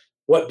 So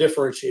what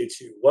differentiates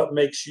you? What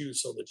makes you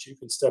so that you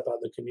can step out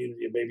in the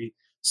community and maybe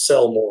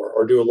sell more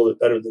or do a little bit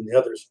better than the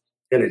others?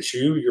 And it's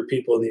you, your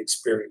people, and the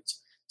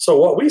experience. So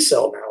what we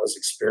sell now is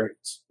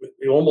experience.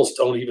 We almost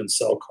don't even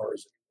sell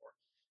cars anymore.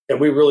 And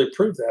we really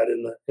prove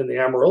that in the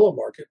Amarillo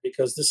market,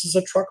 because this is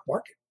a truck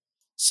market.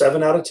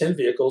 7 out of 10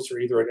 vehicles are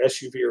either an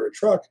SUV or a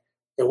truck.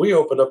 And we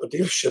opened up a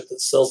dealership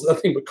that sells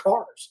nothing but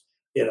cars,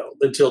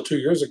 until 2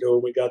 years ago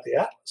when we got the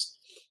Atlas.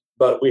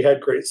 But we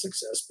had great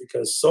success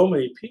because so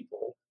many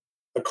people,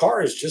 a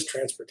car is just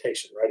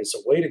transportation, right? It's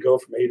a way to go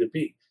from A to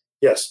B.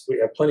 Yes, we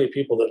have plenty of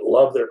people that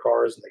love their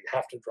cars and they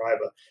have to drive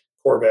a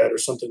Corvette or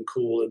something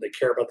cool, and they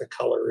care about the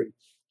color and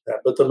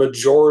that. But the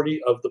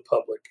majority of the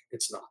public,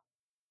 it's not.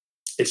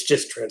 It's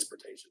just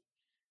transportation.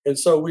 And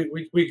so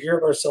we gear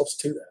ourselves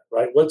to that,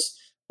 right?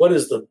 What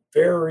is the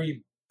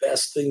very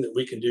best thing that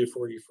we can do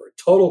for you for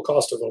a total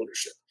cost of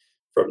ownership,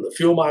 from the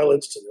fuel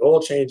mileage to the oil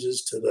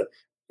changes to the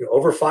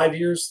over 5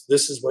 years?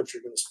 This is what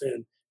you're going to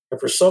spend. And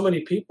for so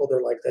many people,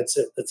 they're like, that's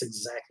it. That's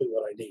exactly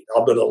what I need.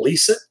 I'm going to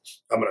lease it.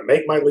 I'm going to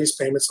make my lease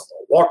payments. I'm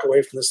going to walk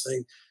away from this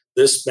thing.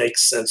 This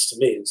makes sense to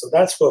me. And so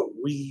that's what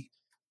we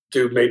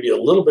do, maybe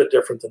a little bit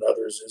different than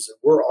others, is that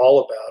we're all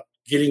about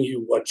getting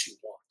you what you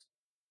want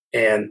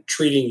and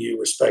treating you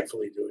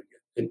respectfully doing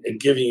it, and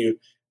giving you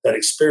that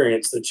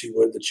experience that you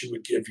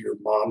would give your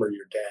mom or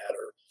your dad,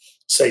 or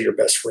say your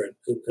best friend.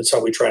 That's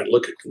how we try and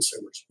look at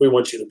consumers. We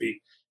want you to be,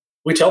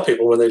 we tell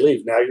people when they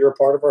leave, now you're a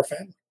part of our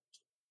family.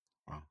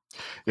 Wow.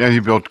 Yeah,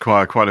 you built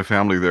quite a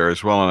family there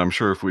as well, and I'm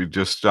sure if we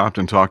just stopped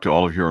and talked to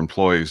all of your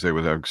employees, they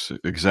would have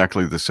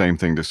exactly the same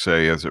thing to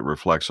say as it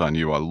reflects on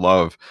you. I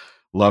love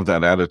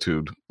that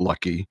attitude,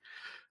 Lucky.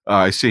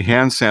 I see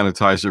hand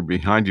sanitizer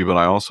behind you, but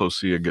I also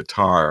see a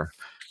guitar,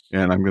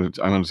 and I'm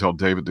gonna tell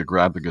David to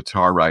grab the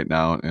guitar right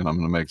now, and I'm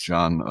gonna make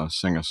John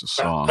sing us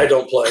a I song.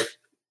 don't play. You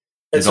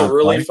It's a don't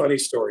really play? funny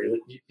story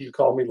that you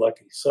call me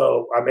lucky.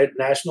 So I'm at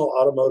National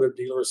Automotive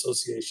Dealer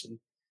Association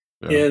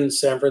Yeah. in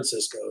San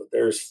Francisco.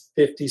 There's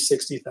 50,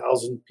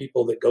 60,000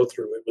 people that go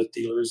through it with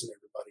dealers and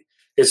everybody.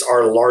 It's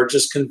our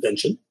largest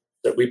convention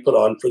that we put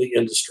on for the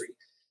industry.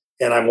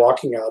 And I'm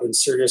walking out in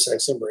Sirius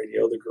XM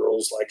radio. The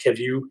girl's like, "Have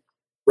you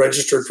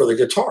registered for the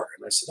guitar?"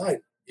 And I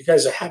said, "You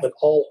guys have it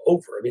all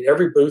over. I mean,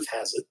 every booth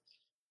has it."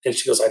 And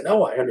she goes, "I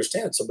know, I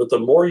understand. So, but the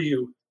more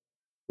you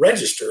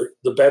register,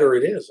 the better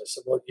it is." I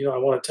said, "Well, I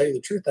want to tell you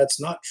the truth. That's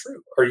not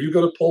true. Are you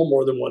going to pull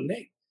more than one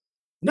name?"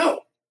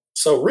 No.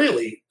 So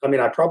really, I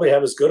mean, I probably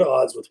have as good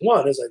odds with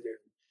one as I do.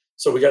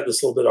 So we got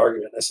this little bit of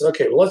argument. I said,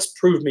 "Okay, well,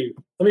 let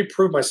me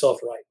prove myself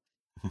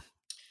right."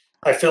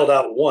 I filled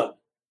out one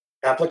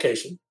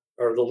application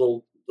or the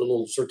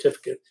little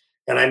certificate,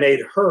 and I made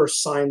her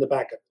sign the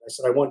back of it. I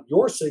said, "I want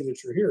your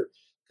signature here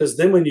because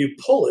then when you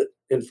pull it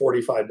in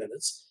 45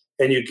 minutes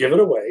and you give it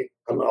away,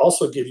 I'm going to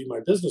also give you my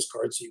business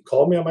card so you can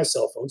call me on my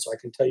cell phone so I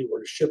can tell you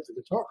where to ship the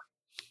guitar."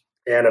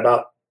 And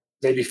about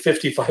maybe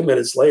 55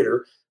 minutes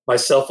later, my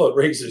cell phone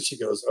rings and she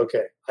goes,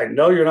 "Okay, I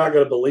know you're not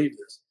going to believe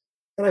this."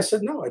 And I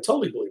said, "No, I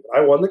totally believe it.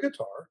 I won the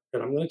guitar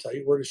and I'm going to tell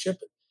you where to ship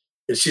it."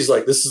 And she's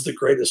like, "This is the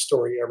greatest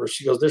story ever."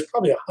 She goes, "There's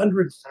probably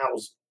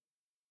 100,000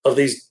 of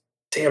these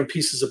damn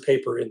pieces of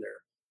paper in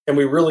there. And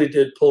we really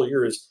did pull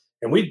yours.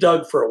 And we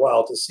dug for a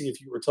while to see if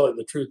you were telling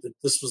the truth that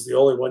this was the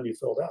only one you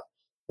filled out."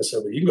 I said,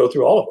 "Well, you can go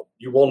through all of them.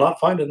 You will not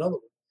find another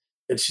one."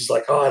 And she's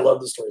like, "Oh, I love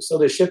the story." So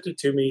they shipped it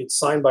to me. It's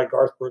signed by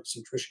Garth Brooks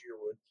and Trisha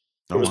Yearwood.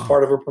 It Oh was wow.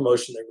 part of a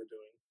promotion they were doing.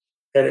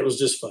 And it was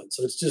just fun.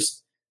 So the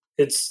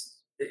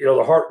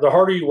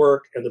harder you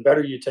work and the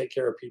better you take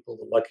care of people,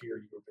 the luckier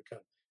you will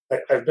become.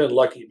 I've been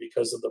lucky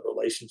because of the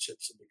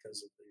relationships and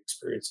because of the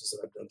experiences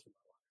that I've done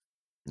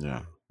through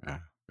Yeah, yeah.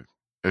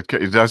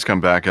 It does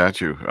come back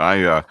at you.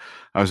 I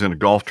was in a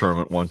golf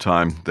tournament one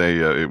time.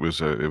 It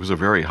was a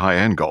very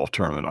high-end golf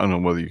tournament. I don't know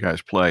whether you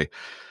guys play,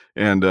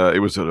 and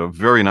it was at a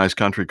very nice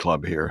country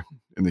club here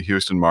in the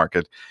Houston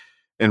market,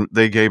 and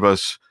they gave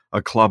us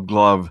a club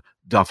glove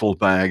duffel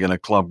bag and a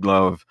club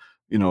glove,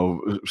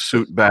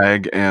 suit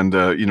bag, and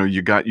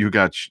you got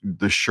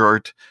the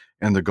shirt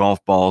and the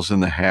golf balls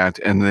and the hat,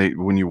 and they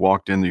when you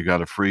walked in, you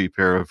got a free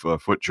pair of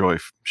FootJoy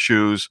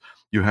shoes.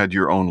 You had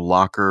your own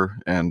locker,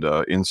 and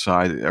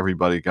inside,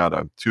 everybody got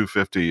a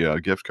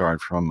 250 gift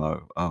card from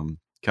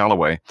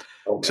Callaway, my life.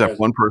 Oh, except man.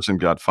 one person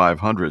got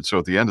 500. So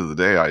at the end of the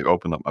day, I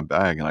opened up my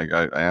bag and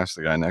I asked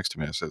the guy next to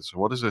me. I said, "So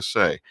what does this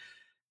say?"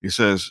 He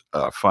says,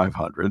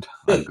 500.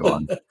 I'm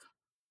going,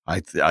 I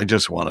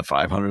just won a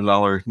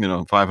 $500,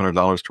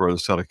 $500 toward a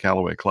set of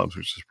Callaway clubs,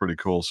 which is pretty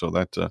cool. So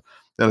that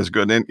is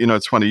good. And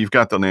it's funny, you've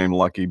got the name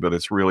Lucky, but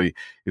it's really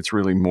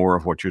more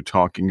of what you're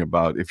talking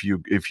about. If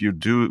you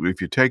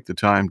take the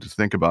time to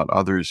think about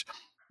others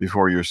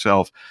before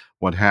yourself,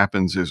 what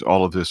happens is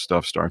all of this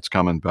stuff starts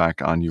coming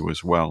back on you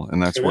as well,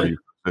 and that's where Amen. you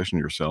position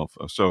yourself.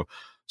 So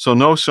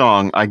no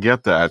song, I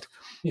get that,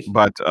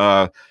 but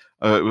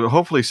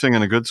hopefully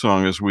singing a good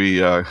song as we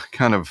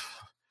kind of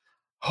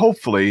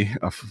hopefully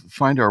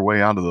find our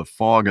way out of the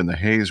fog and the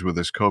haze with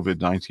this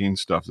COVID-19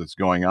 stuff that's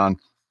going on.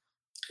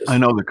 I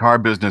Yes. know the car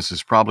business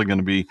is probably going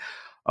to be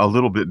a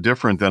little bit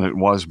different than it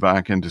was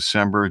back in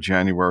December,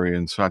 January,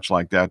 and such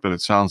like that, but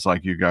it sounds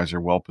like you guys are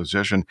well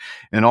positioned.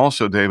 And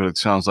also, David, it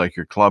sounds like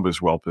your club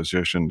is well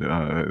positioned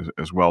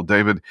as well.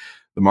 David,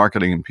 the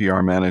marketing and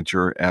PR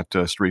manager at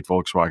Street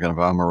Volkswagen of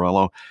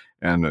Amarillo,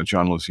 and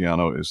John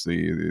Luciano is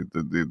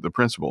the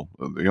principal,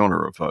 the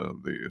owner of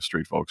the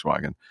Street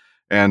Volkswagen.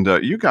 And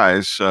you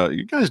guys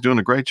doing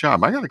a great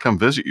job. I got to come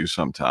visit you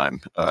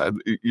sometime.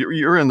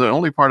 You're in the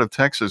only part of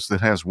Texas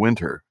that has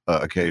winter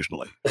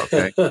occasionally.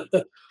 Okay, Had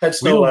we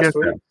snow don't last get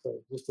week, that. so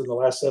just in the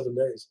last 7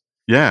 days.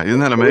 Yeah, isn't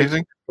that A week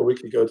amazing? a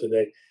week ago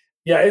today.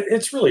 Yeah,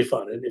 it's really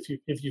fun. And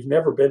if you've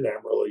never been to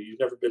Amarillo, you've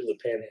never been to the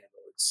Panhandle.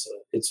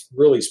 It's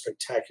really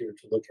spectacular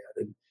to look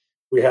at. And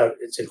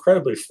it's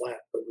incredibly flat,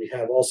 but we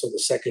have also the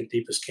second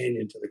deepest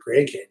canyon to the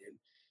Grand Canyon,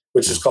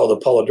 which Yeah. is called the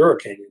Poladura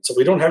Canyon. So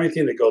we don't have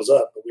anything that goes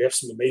up, but we have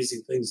some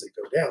amazing things that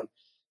go down.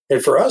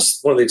 And for us,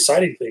 one of the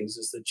exciting things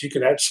is that you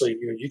can actually,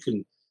 you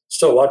can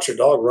still watch your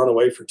dog run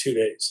away for 2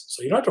 days.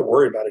 So you don't have to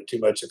worry about it too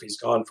much if he's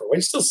gone for a while.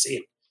 You still see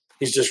him.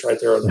 He's just right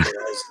there on the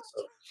horizon.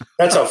 So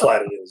that's how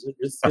flat it is.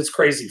 It's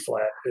crazy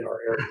flat in our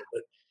area,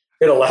 but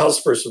it allows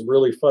for some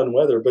really fun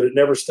weather, but it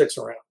never sticks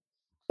around.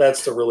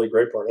 That's the really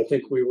great part. I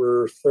think we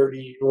were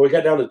 30, well, we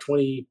got down to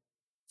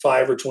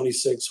 25 or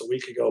 26 a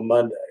week ago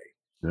Monday.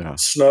 Yeah,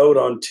 Snowed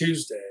on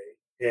Tuesday,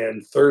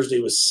 and Thursday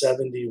was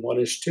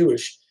 71-ish,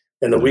 2-ish,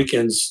 and yeah.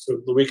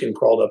 the weekend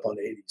crawled up on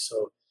 80.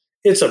 So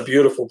it's a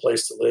beautiful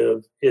place to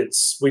live.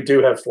 We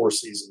do have four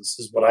seasons,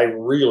 is what I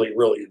really,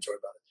 really enjoy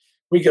about it.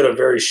 We get a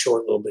very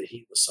short little bit of heat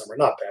in the summer,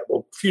 not bad.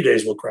 Well, a few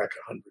days we'll crack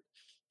 100,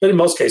 But in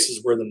most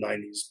cases, we're in the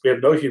 90s. We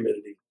have no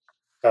humidity.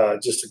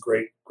 Just a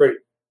great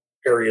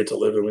area to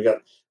live in. We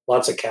got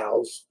lots of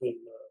cows, and,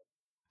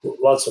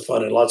 lots of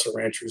fun, and lots of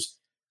ranchers,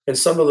 and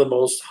some of the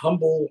most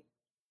humble,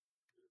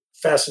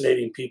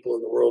 fascinating people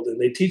in the world. And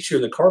they teach you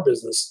in the car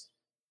business.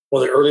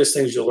 One of the earliest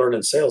things you'll learn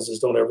in sales is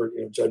don't ever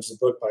judge the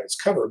book by its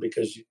cover,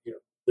 because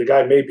the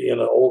guy may be in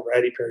an old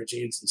ratty pair of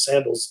jeans and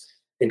sandals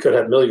and could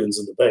have millions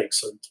in the bank.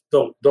 So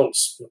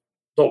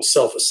don't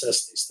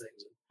self-assess these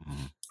things.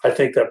 Mm-hmm. I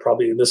think that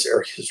probably in this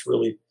area is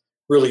really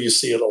you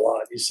see it a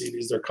lot. You see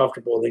they're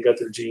comfortable and they got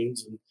their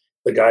jeans, and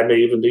the guy may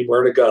even be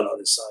wearing a gun on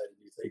his side, and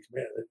you think,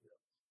 man,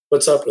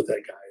 what's up with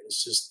that guy?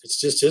 It's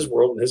just his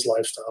world and his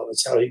lifestyle.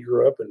 It's how he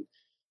grew up, and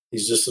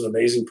he's just an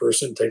amazing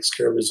person, takes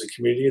care of his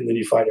community. And then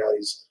you find out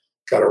he's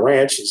got a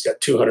ranch, he's got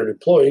 200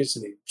 employees,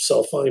 and he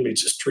self-funding, he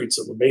just treats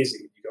them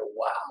amazing. You go,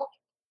 wow,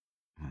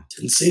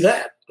 didn't see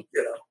that,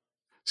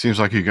 Seems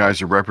like you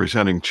guys are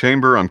representing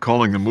Chamber. I'm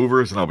calling the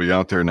movers, and I'll be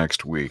out there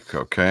next week,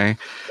 okay?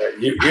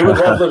 You would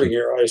love living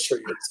here, I assure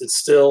you. It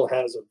still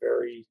has a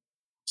very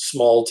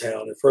small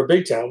town. And for a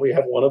big town, we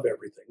have one of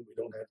everything. We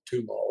don't have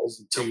 2 malls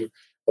and 2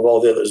 of all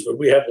the others, but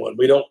we have one.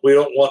 We don't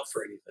want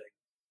for anything.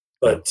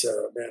 But,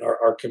 man,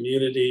 our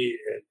community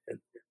and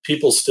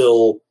people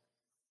still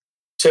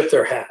tip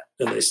their hat,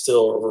 and they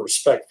still are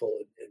respectful,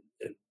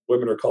 and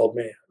women are called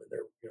ma'am. And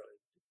they're,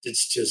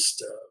 it's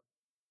just...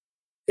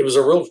 it was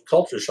a real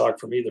culture shock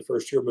for me the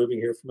first year moving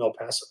here from El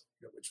Paso,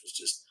 which was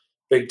just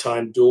big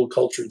time, dual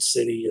cultured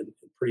city and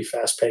pretty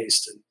fast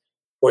paced. And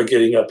boy,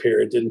 getting up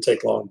here, it didn't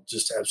take long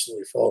just to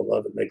absolutely fall in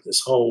love and make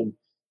this home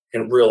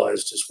and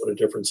realize just what a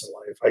difference in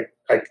life.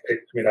 I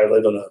mean, I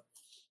live in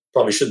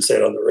probably shouldn't say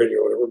it on the radio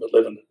or whatever, but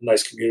live in a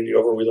nice community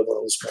over. We live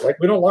on a small,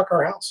 we don't lock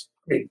our house.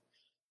 I mean,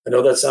 I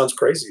know that sounds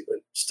crazy, but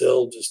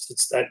still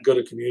it's that good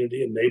a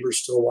community, and neighbors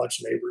still watch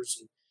neighbors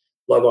and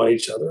love on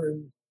each other.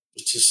 And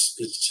it's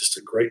just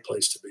a great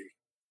place to be.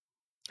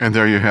 And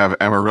there you have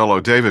Amarillo.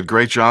 David,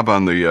 great job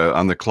on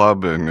the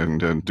club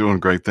and doing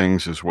great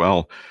things as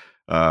well.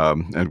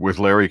 And with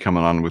Larry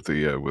coming on with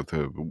the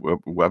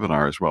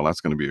webinar as well,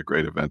 that's going to be a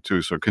great event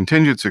too. So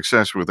continued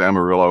success with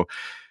Amarillo,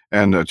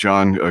 and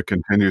John,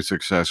 continued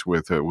success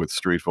with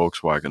Street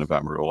Volkswagen of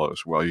Amarillo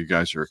as well. You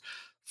guys are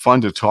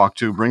fun to talk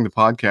to. Bring the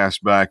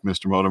podcast back,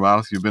 Mr.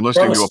 Motormouth. You've been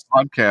listening to a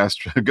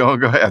podcast. Go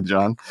ahead,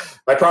 John.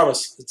 I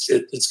promise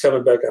it's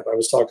coming back up. I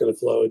was talking to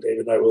Flo and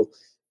David, and I will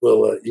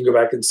you can go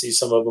back and see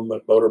some of them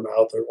at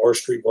Motormouth or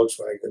Street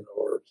Volkswagen,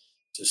 or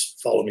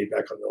just follow me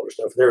back on the older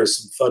stuff. There is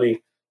some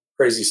funny,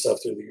 crazy stuff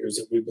through the years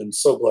that we've been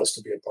so blessed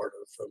to be a part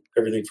of, from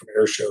everything from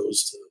air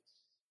shows to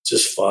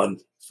just fun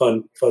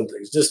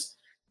things. Just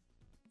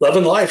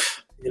loving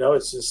life.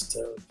 It's just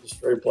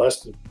very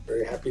blessed and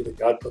very happy that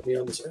God put me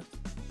on this earth.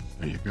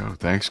 There you go.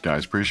 Thanks,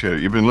 guys. Appreciate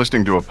it. You've been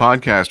listening to a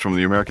podcast from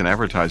the American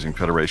Advertising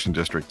Federation,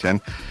 District 10.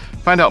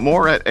 Find out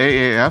more at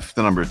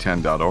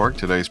AAF10.org.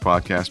 Today's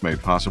podcast made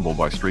possible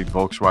by Street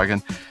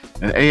Volkswagen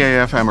and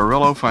AAF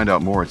Amarillo. Find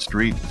out more at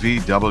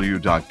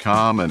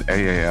streetvw.com and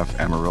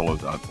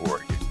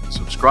aafamarillo.org.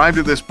 Subscribe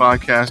to this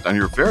podcast on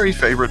your very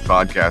favorite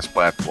podcast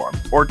platform,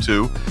 or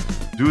 2.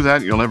 Do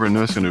that. You'll never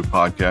miss a new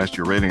podcast.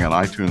 Your rating on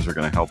iTunes are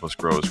going to help us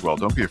grow as well.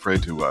 Don't be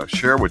afraid to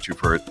share what you've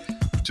heard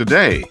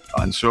today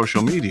on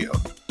social media.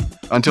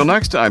 Until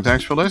next time,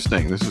 thanks for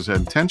listening. This is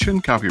Ed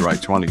Tension,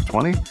 copyright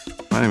 2020.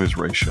 My name is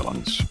Ray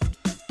Schillens.